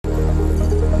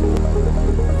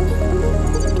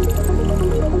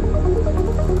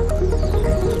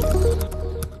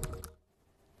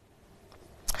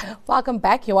Welcome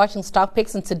back. You're watching Stock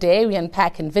Picks, and today we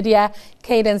unpack Nvidia,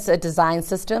 Cadence Design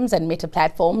Systems, and Meta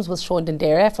Platforms with Sean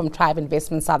Dendera from Tribe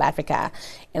Investment South Africa.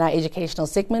 In our educational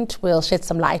segment, we'll shed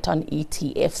some light on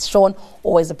ETFs. Sean,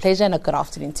 always a pleasure and a good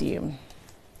afternoon to you.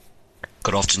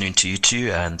 Good afternoon to you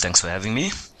too, and thanks for having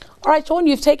me. All right, Sean,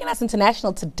 you've taken us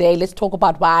international today. Let's talk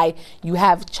about why you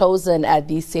have chosen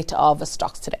these set of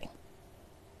stocks today.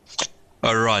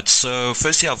 All right. So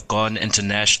firstly, I've gone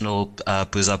international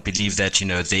because I believe that,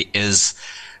 there is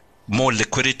more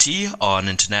liquidity on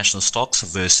international stocks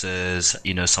versus,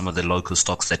 some of the local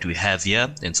stocks that we have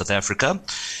here in South Africa.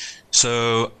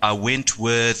 So I went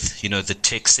with, the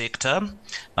tech sector.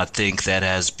 I think that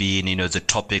has been, the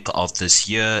topic of this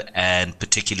year, and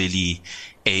particularly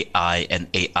AI and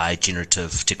AI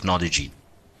generative technology.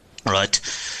 Right.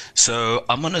 So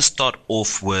I'm going to start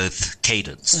off with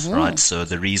Cadence, right? So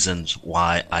the reasons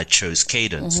why I chose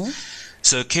Cadence.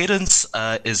 So Cadence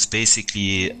is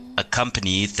basically a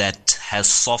company that has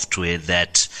software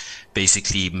that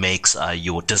basically makes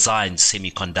your design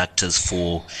semiconductors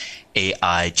for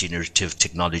AI generative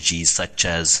technologies such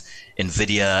as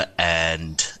Nvidia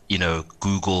and,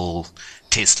 Google,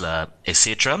 Tesla,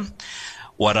 etc.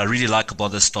 What I really like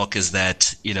about this stock is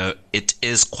that, it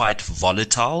is quite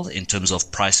volatile in terms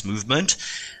of price movement.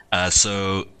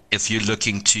 So if you're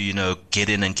looking to, get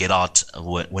in and get out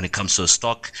when it comes to a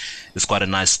stock, it's quite a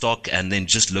nice stock. And then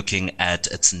just looking at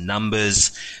its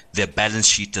numbers, their balance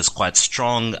sheet is quite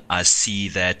strong. I see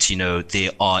that, they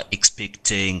are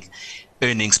expecting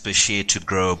earnings per share to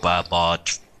grow by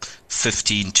about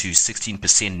 15 to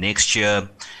 16% next year.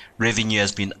 Revenue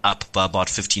has been up by about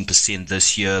 15%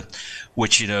 this year,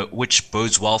 which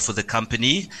bodes well for the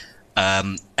company.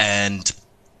 And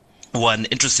one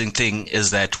interesting thing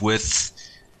is that with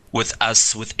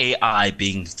AI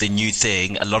being the new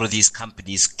thing, a lot of these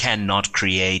companies cannot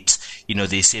create, their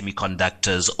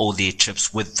semiconductors or their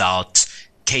chips without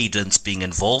Cadence being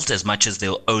involved, as much as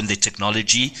they'll own the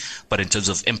technology. But in terms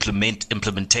of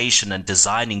implementation and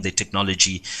designing the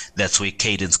technology, that's where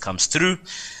Cadence comes through.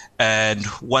 And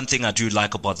one thing I do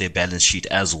like about their balance sheet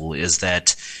as well is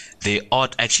that they are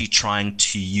actually trying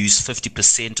to use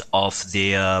 50% of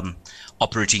their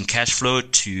operating cash flow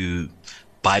to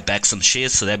buy back some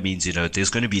shares. So that means, there's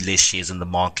going to be less shares in the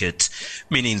market,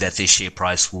 meaning that their share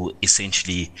price will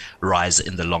essentially rise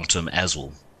in the long term as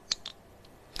well.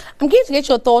 I'm keen to get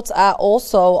your thoughts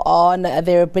also on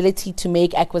their ability to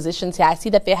make acquisitions here. I see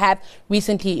that they have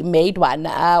recently made one.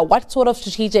 What sort of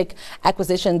strategic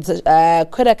acquisitions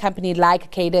could a company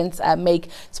like Cadence make,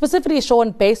 specifically,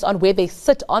 Sean, based on where they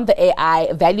sit on the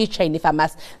AI value chain, if I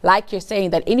must? Like you're saying,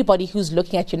 that anybody who's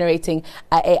looking at generating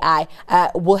AI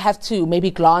will have to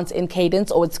maybe glance in Cadence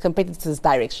or its competitors'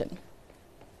 direction.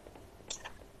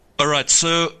 All right.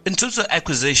 So in terms of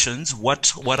acquisitions,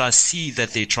 what I see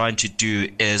that they're trying to do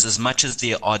is, as much as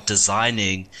they are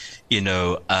designing, they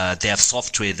have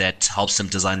software that helps them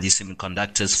design these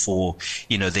semiconductors for,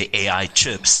 the AI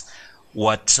chips.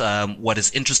 What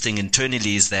is interesting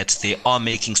internally is that they are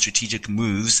making strategic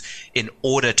moves in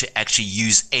order to actually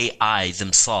use AI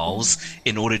themselves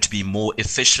in order to be more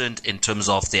efficient in terms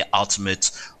of their ultimate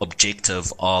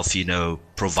objective of,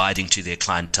 providing to their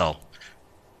clientele.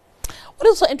 What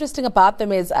is so interesting about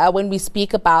them is when we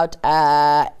speak about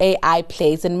AI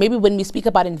plays, and maybe when we speak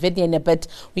about Nvidia in a bit,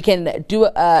 we can do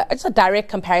just a direct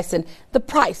comparison. The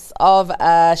price of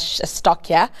a stock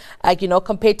here,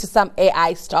 compared to some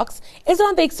AI stocks, is it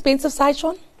on the expensive side,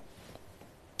 Sean?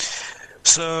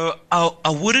 So I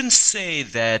wouldn't say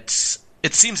that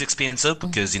it seems expensive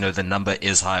because, the number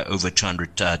is high, over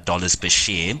 $200 per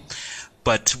share.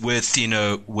 But with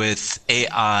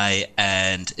AI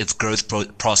and its growth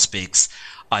prospects,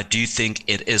 I do think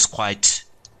it is quite,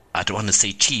 I don't want to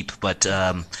say cheap, but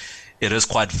it is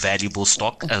quite a valuable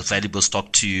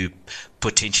stock to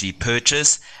potentially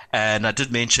purchase. And I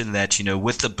did mention that,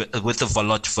 with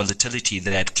the volatility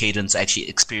that Cadence actually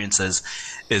experiences,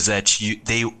 is that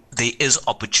there is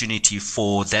opportunity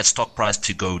for that stock price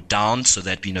to go down so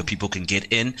that, people can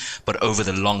get in. But over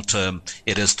the long term,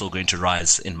 it is still going to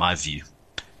rise, in my view.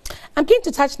 I'm keen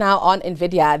to touch now on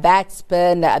Nvidia. That's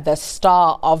been the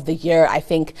star of the year. I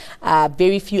think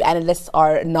very few analysts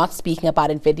are not speaking about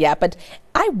Nvidia, but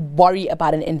I worry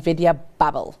about an Nvidia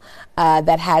bubble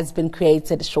that has been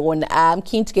created, Sean. I'm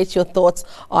keen to get your thoughts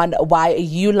on why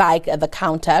you like the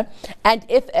counter, and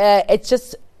if it's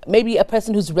just maybe a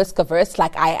person who's risk averse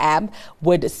like I am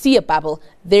would see a bubble.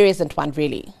 There isn't one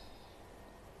really.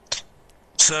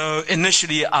 So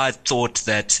initially, I thought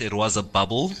that it was a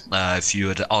bubble. If you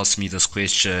had asked me this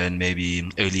question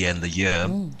maybe earlier in the year,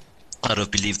 I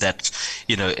don't believe that,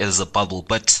 is a bubble,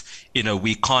 but,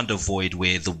 we can't avoid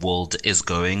where the world is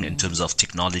going in terms of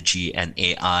technology and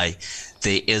AI.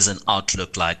 There is an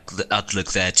outlook like the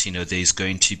outlook that, there's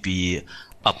going to be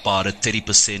about a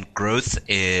 30% growth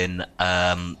in,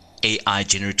 AI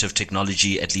generative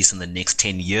technology, at least in the next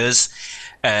 10 years.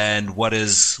 And where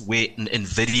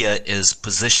Nvidia is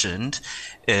positioned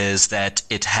is that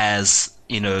it has,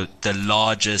 the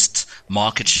largest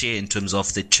market share in terms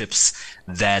of the chips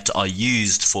that are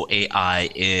used for AI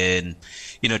in,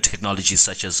 technologies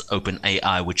such as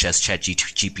OpenAI, which has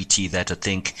ChatGPT that I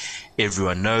think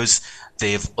everyone knows.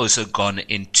 They've also gone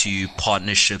into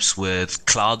partnerships with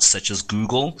clouds such as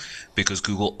Google, because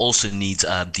Google also needs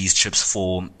these chips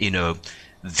for,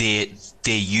 their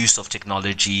use of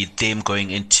technology, them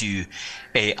going into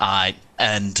AI,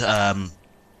 and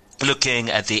looking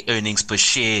at their earnings per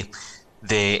share,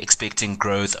 they're expecting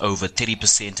growth over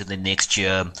 30% in the next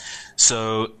year.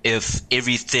 So if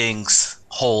everything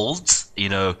holds,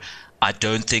 I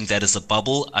don't think that is a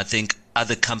bubble. I think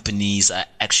other companies are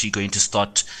actually going to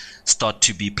start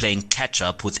to be playing catch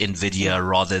up with Nvidia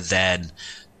rather than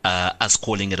us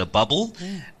calling it a bubble.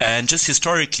 And just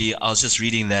historically, I was just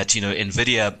reading that,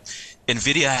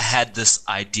 Nvidia had this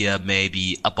idea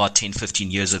maybe about 10,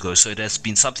 15 years ago. So it has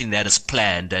been something that is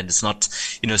planned, and it's not,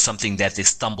 something that they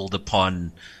stumbled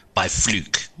upon by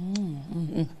fluke.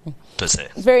 Per se.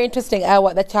 Very interesting.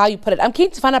 That's how you put it. I'm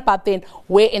keen to find out about then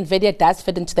where Nvidia does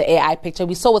fit into the AI picture.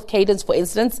 We saw with Cadence, for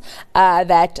instance,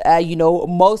 that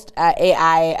most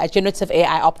AI generative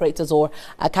AI operators or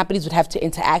companies would have to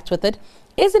interact with it.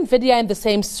 Is Nvidia in the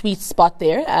same sweet spot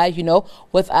there,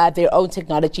 with their own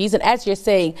technologies? And as you're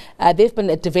saying, they've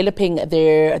been developing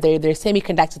their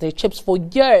semiconductors, their chips for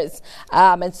years.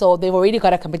 And so they've already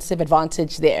got a competitive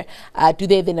advantage there. Do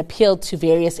they then appeal to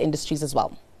various industries as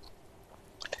well?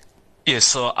 Yes,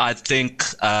 so I think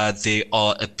they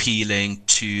are appealing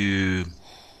to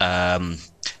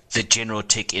the general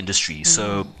tech industry.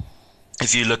 So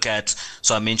if you look at,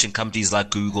 so I mentioned companies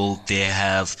like Google, they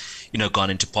have, gone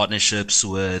into partnerships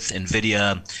with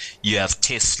Nvidia. You have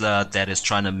Tesla that is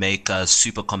trying to make a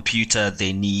supercomputer.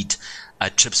 They need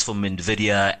chips from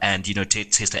Nvidia, and,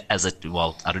 Tesla as I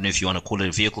don't know if you want to call it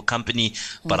a vehicle company,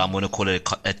 but I'm going to call it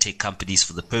a tech companies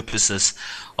for the purposes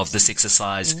of this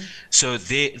exercise. So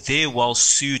they're well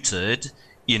suited,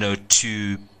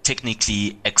 to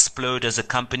technically explode as a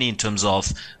company in terms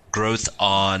of growth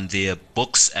on their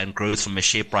books and growth from a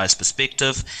share price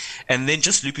perspective. And then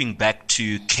just looping back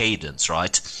to Cadence,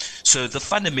 right? So the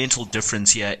fundamental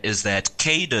difference here is that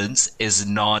Cadence is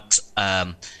not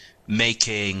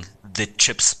making the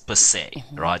chips per se,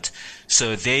 right?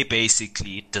 So they're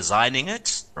basically designing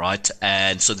it, right?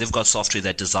 And so they've got software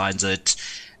that designs it,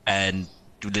 and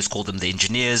let's call them the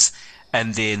engineers.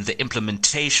 And then the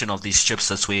implementation of these chips,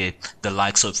 that's where the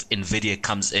likes of Nvidia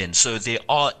comes in. So they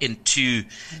are in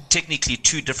technically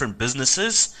two different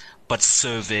businesses, but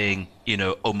serving,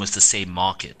 almost the same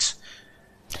market.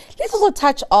 Let's also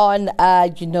touch on,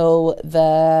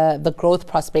 the growth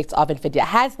prospects of Nvidia.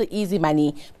 Has the easy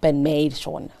money been made,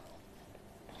 Sean?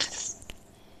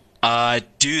 I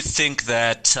do think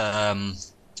that, I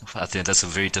think that's a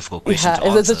very difficult question to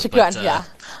answer. It's a tricky one, yeah.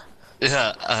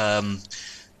 Yeah,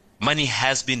 money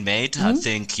has been made. I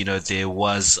think, there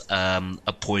was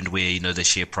a point where, the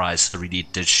share price really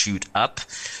did shoot up.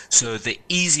 So the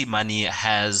easy money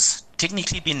has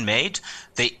technically been made.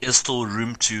 There is still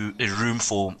room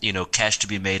for, cash to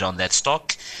be made on that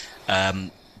stock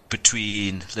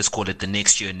between, let's call it the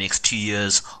next year, next 2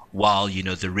 years, while,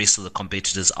 the rest of the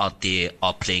competitors out there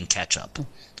are playing catch up.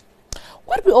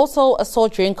 What we also saw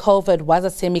during COVID was a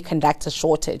semiconductor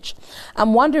shortage.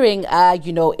 I'm wondering,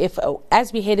 if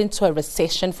as we head into a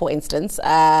recession, for instance,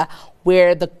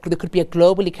 where there could be a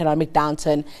global economic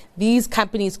downturn, these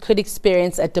companies could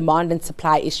experience a demand and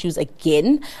supply issues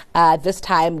again, this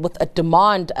time with a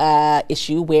demand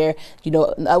issue where,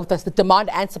 with the demand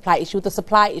and supply issue, with the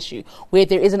supply issue, where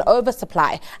there is an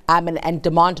oversupply and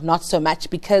demand not so much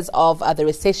because of the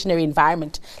recessionary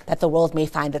environment that the world may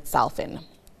find itself in.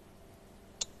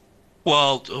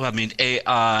 Well, I mean,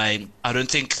 AI, I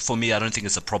don't think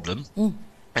it's a problem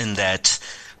in that,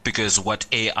 because what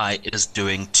AI is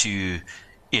doing to,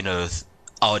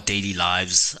 our daily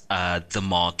lives, the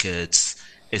markets,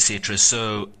 etc.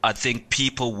 So I think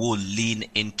people will lean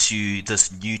into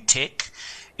this new tech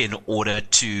in order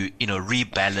to,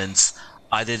 rebalance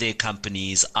either their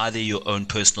companies, either your own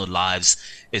personal lives,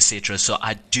 etc. So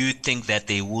I do think that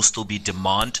there will still be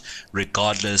demand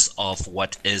regardless of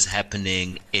what is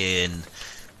happening in,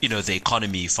 the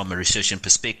economy from a recession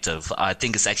perspective. I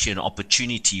think it's actually an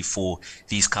opportunity for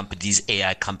these companies,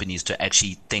 AI companies, to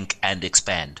actually think and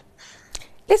expand.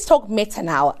 Let's talk Meta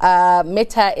now.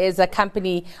 Meta is a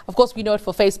company, of course, we know it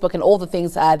for Facebook and all the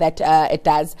things that it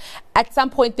does. At some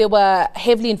point, they were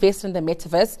heavily invested in the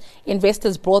metaverse.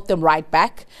 Investors brought them right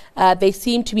back. They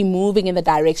seem to be moving in the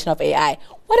direction of AI.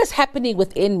 What is happening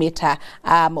within Meta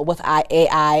with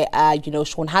AI,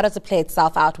 Sean? How does it play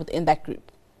itself out within that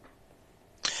group?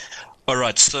 All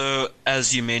right. So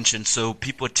as you mentioned, so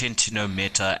people tend to know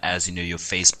Meta as, your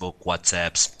Facebook,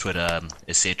 WhatsApps, Twitter,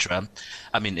 etc.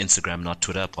 I mean, Instagram, not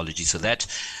Twitter. Apologies for that.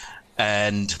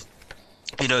 And,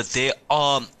 they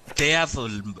have a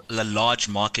large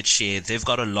market share. They've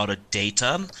got a lot of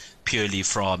data purely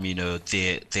from,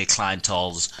 their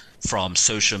clienteles from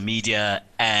social media.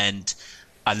 And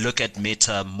I look at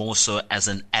Meta more so as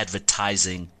an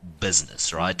advertising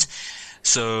business, right? Mm-hmm.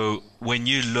 So when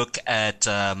you look at,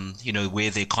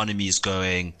 where the economy is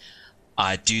going,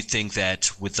 I do think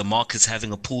that with the markets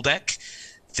having a pullback,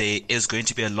 there is going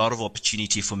to be a lot of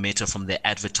opportunity for Meta from the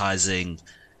advertising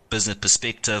business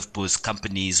perspective, because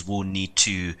companies will need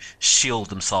to shield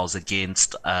themselves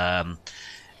against, the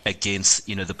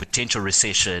potential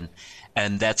recession.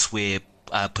 And that's where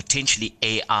potentially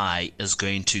AI is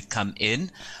going to come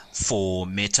in for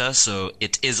Meta. So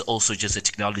it is also just a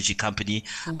technology company.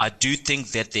 I do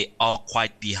think that they are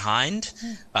quite behind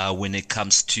when it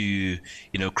comes to,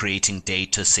 creating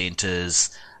data centers,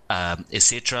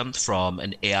 etc. From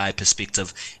an AI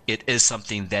perspective. It is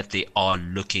something that they are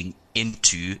looking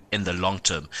into in the long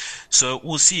term. So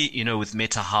we'll see, with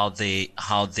Meta how they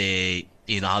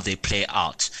play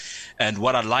out. And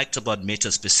what I liked about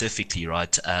Meta specifically,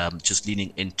 right, just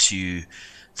leaning into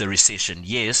the recession,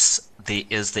 yes, there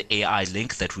is the AI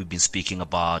link that we've been speaking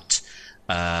about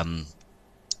for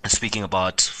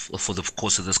the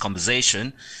course of this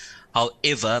conversation.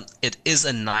 However, it is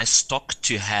a nice stock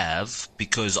to have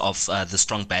because of the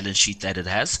strong balance sheet that it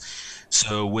has.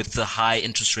 So with the high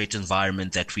interest rate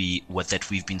environment that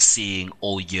we've been seeing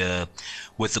all year,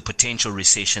 with the potential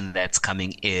recession that's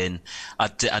coming in, I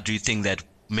do think that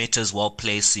Meta is well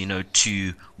placed,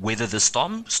 to weather the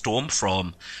storm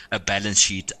from a balance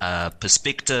sheet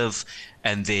perspective,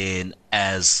 and then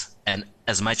as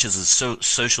much as it's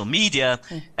social media,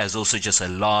 as also just a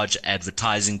large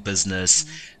advertising business,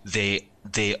 they're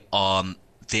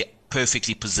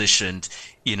perfectly positioned,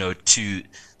 to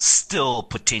still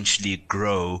potentially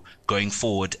grow going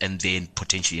forward, and then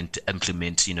potentially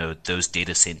implement, those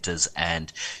data centers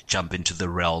and jump into the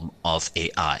realm of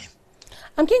AI.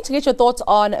 I'm keen to get your thoughts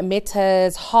on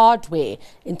Meta's hardware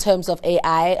in terms of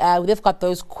AI. They've got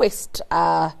those Quest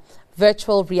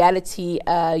virtual reality,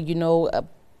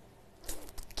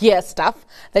 gear stuff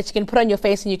that you can put on your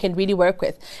face and you can really work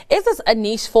with. Is this a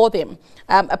niche for them?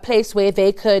 A place where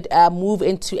they could move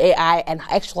into AI and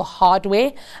actual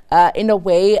hardware in a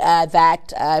way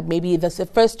that maybe the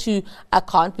first two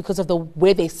can't, because of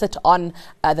where they sit on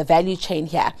the value chain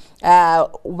here.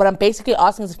 What I'm basically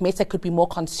asking is if Meta could be more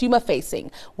consumer facing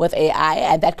with AI,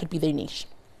 and that could be their niche.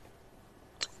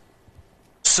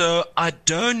 So I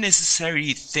don't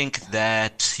necessarily think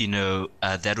that,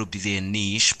 that would be their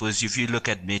niche, because if you look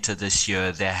at Meta this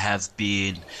year, they have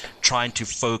been trying to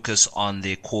focus on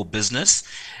their core business.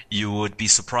 You would be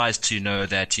surprised to know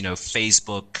that,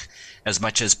 Facebook, as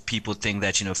much as people think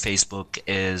that, Facebook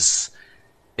is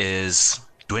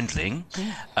dwindling,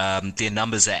 their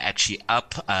numbers are actually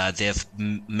up. They've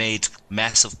made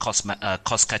massive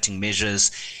cost-cutting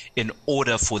measures in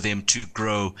order for them to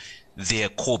grow their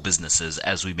core businesses,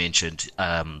 as we mentioned,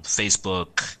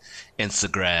 Facebook,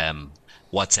 Instagram,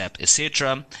 WhatsApp,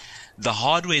 etc. The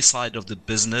hardware side of the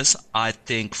business, I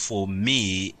think for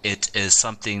me, it is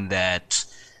something that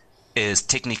is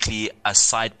technically a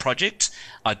side project.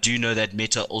 I do know that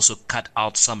Meta also cut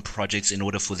out some projects in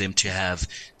order for them to have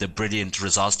the brilliant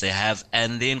results they have,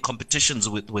 and then competitions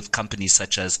with companies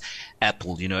such as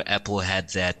Apple. Apple had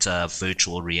that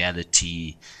virtual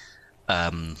reality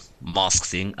mask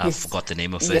thing. I forgot the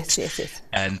name of it. Yes.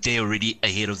 And they're already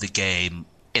ahead of the game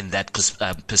in that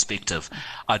perspective.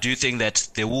 I do think that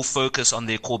they will focus on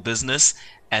their core business,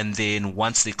 and then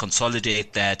once they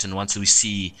consolidate that, and once we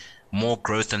see more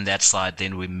growth on that side,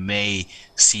 then we may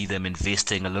see them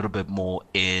investing a little bit more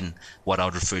in what I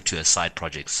would refer to as side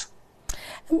projects.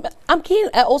 I'm keen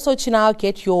also to now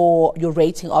get your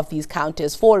rating of these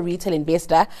counters for a retail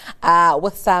investor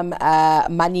with some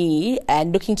money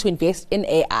and looking to invest in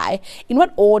AI. In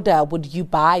what order would you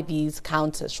buy these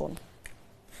counters, Sean?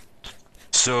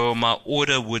 So my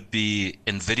order would be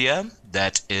Nvidia,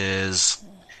 that is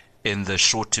in the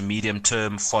short to medium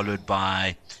term, followed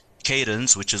by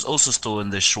Cadence, which is also still in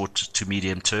the short to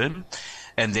medium term.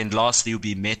 And then lastly will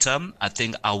be Meta. I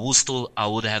think I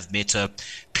would have Meta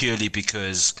purely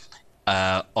because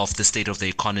of the state of the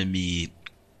economy,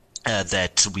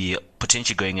 that we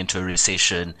potentially going into a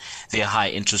recession, there are high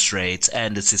interest rates,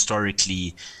 and it's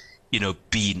historically,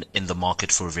 been in the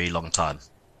market for a very long time.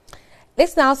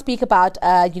 Let's now speak about,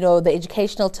 the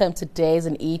educational term today is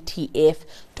an ETF.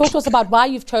 Talk to us about why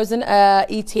you've chosen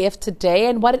ETF today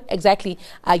and what exactly,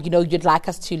 you'd like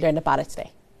us to learn about it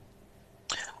today.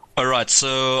 All right,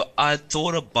 so I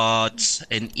thought about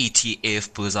an ETF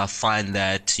because I find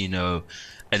that,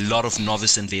 a lot of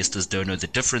novice investors don't know the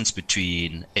difference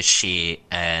between a share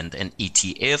and an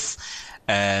ETF.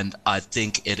 And I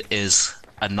think it is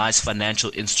a nice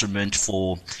financial instrument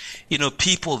for,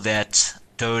 people that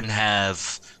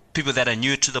are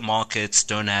new to the markets,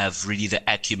 don't have really the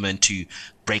acumen to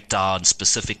break down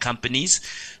specific companies.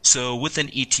 So with an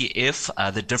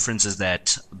ETF, the difference is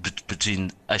that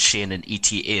between a share and an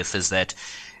ETF is that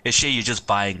a share, you're just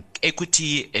buying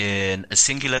equity in a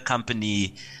singular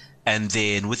company. And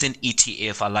then with an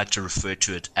ETF, I like to refer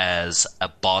to it as a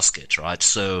basket, right?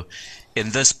 So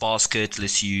in this basket,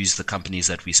 let's use the companies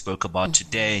that we spoke about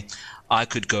today. I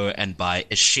could go and buy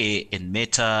a share in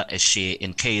Meta, a share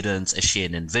in Cadence, a share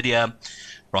in Nvidia,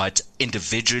 right,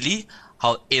 individually.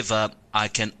 However, I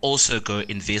can also go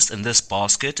invest in this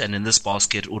basket, and in this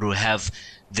basket, it will have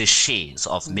the shares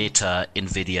of Meta,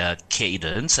 Nvidia,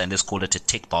 Cadence, and let's call it a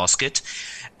tech basket.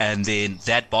 And then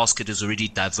that basket is already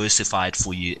diversified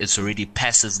for you. It's already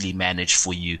passively managed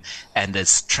for you, and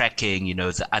it's tracking,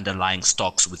 the underlying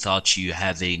stocks without you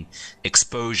having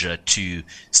exposure to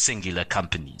singular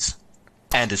companies.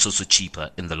 And it's also cheaper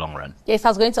in the long run. Yes, I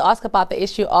was going to ask about the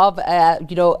issue of,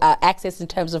 access in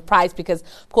terms of price, because,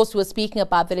 of course, we were speaking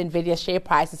about that Nvidia share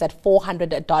price is at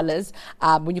 $400.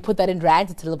 When you put that in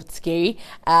rands, it's a little bit scary.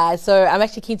 So I'm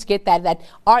actually keen to get that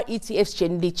are ETFs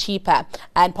generally cheaper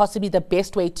and possibly the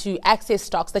best way to access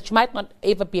stocks that you might not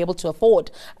ever be able to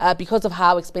afford because of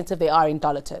how expensive they are in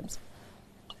dollar terms?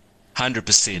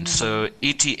 100%. So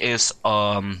ETFs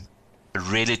are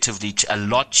relatively a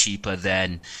lot cheaper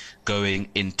than going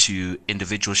into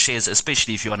individual shares,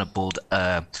 especially if you want to build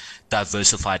a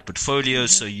diversified portfolio.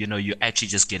 So, you're actually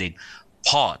just getting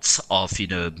parts of,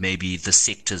 maybe the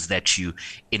sectors that you're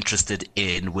interested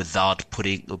in without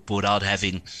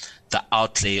having the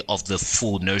outlay of the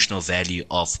full notional value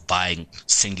of buying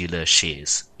singular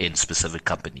shares in specific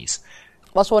companies.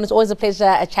 Well, Sean, it's always a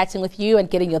pleasure chatting with you and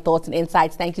getting your thoughts and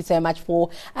insights. Thank you so much for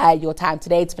your time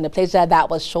today. It's been a pleasure. That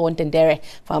was Sean Dendere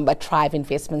from Tribe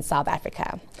Investments South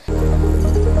Africa.